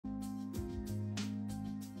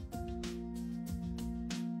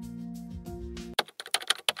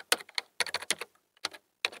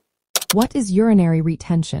What is urinary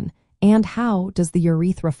retention, and how does the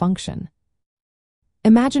urethra function?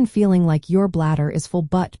 Imagine feeling like your bladder is full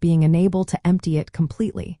but being unable to empty it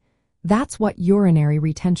completely. That's what urinary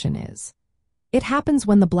retention is. It happens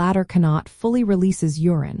when the bladder cannot fully releases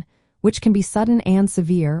urine, which can be sudden and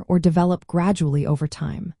severe or develop gradually over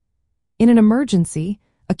time. In an emergency,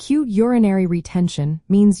 acute urinary retention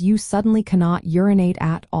means you suddenly cannot urinate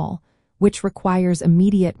at all, which requires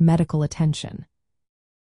immediate medical attention.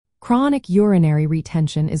 Chronic urinary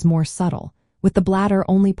retention is more subtle, with the bladder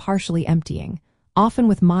only partially emptying, often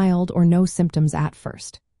with mild or no symptoms at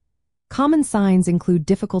first. Common signs include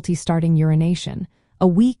difficulty starting urination, a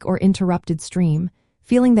weak or interrupted stream,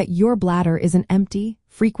 feeling that your bladder isn't empty,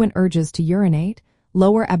 frequent urges to urinate,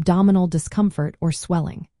 lower abdominal discomfort or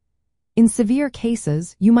swelling. In severe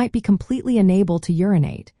cases, you might be completely unable to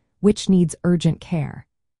urinate, which needs urgent care.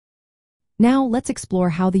 Now let's explore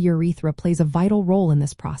how the urethra plays a vital role in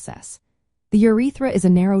this process. The urethra is a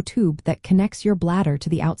narrow tube that connects your bladder to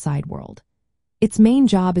the outside world. Its main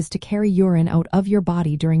job is to carry urine out of your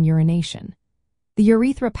body during urination. The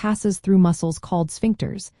urethra passes through muscles called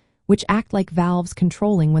sphincters, which act like valves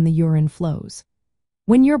controlling when the urine flows.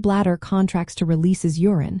 When your bladder contracts to release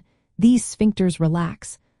urine, these sphincters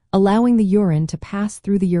relax, allowing the urine to pass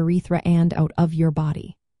through the urethra and out of your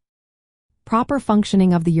body. Proper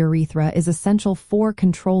functioning of the urethra is essential for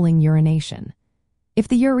controlling urination. If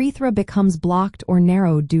the urethra becomes blocked or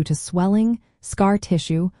narrowed due to swelling, scar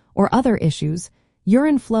tissue, or other issues,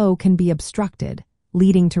 urine flow can be obstructed,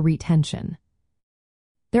 leading to retention.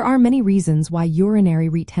 There are many reasons why urinary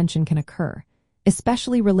retention can occur,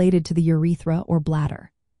 especially related to the urethra or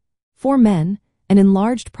bladder. For men, an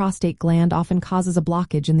enlarged prostate gland often causes a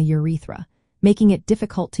blockage in the urethra, making it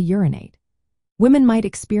difficult to urinate. Women might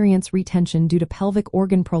experience retention due to pelvic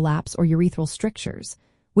organ prolapse or urethral strictures,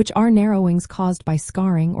 which are narrowings caused by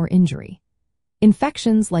scarring or injury.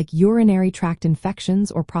 Infections like urinary tract infections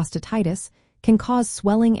or prostatitis can cause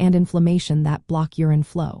swelling and inflammation that block urine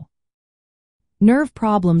flow. Nerve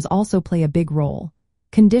problems also play a big role.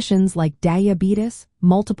 Conditions like diabetes,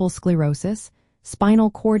 multiple sclerosis, spinal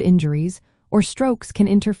cord injuries, or strokes can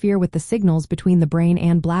interfere with the signals between the brain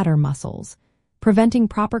and bladder muscles, preventing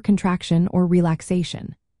proper contraction or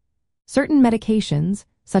relaxation. Certain medications,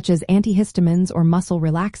 such as antihistamines or muscle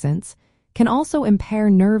relaxants, can also impair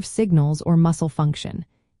nerve signals or muscle function,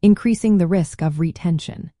 increasing the risk of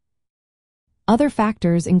retention. Other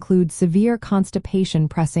factors include severe constipation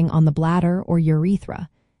pressing on the bladder or urethra,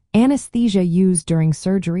 anesthesia used during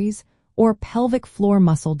surgeries, or pelvic floor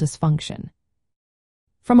muscle dysfunction.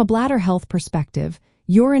 From a bladder health perspective,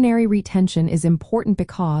 urinary retention is important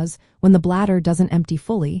because, when the bladder doesn't empty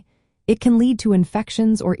fully, it can lead to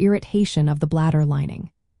infections or irritation of the bladder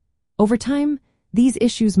lining. Over time, these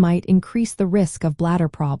issues might increase the risk of bladder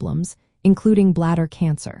problems, including bladder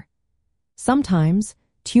cancer. Sometimes,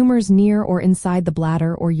 tumors near or inside the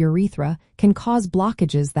bladder or urethra can cause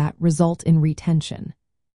blockages that result in retention.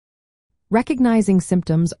 Recognizing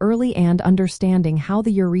symptoms early and understanding how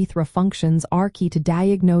the urethra functions are key to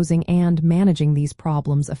diagnosing and managing these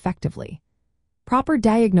problems effectively. Proper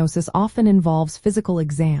diagnosis often involves physical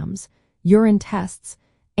exams, urine tests,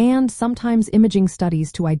 and sometimes imaging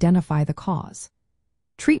studies to identify the cause.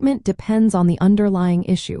 Treatment depends on the underlying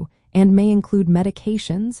issue and may include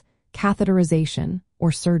medications, catheterization,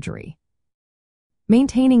 or surgery.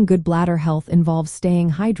 Maintaining good bladder health involves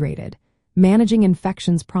staying hydrated, managing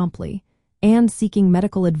infections promptly, and seeking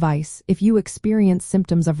medical advice if you experience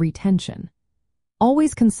symptoms of retention.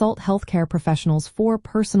 Always consult healthcare professionals for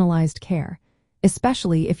personalized care,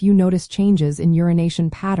 especially if you notice changes in urination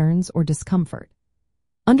patterns or discomfort.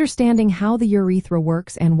 Understanding how the urethra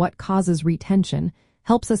works and what causes retention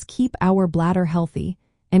helps us keep our bladder healthy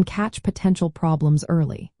and catch potential problems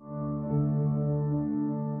early.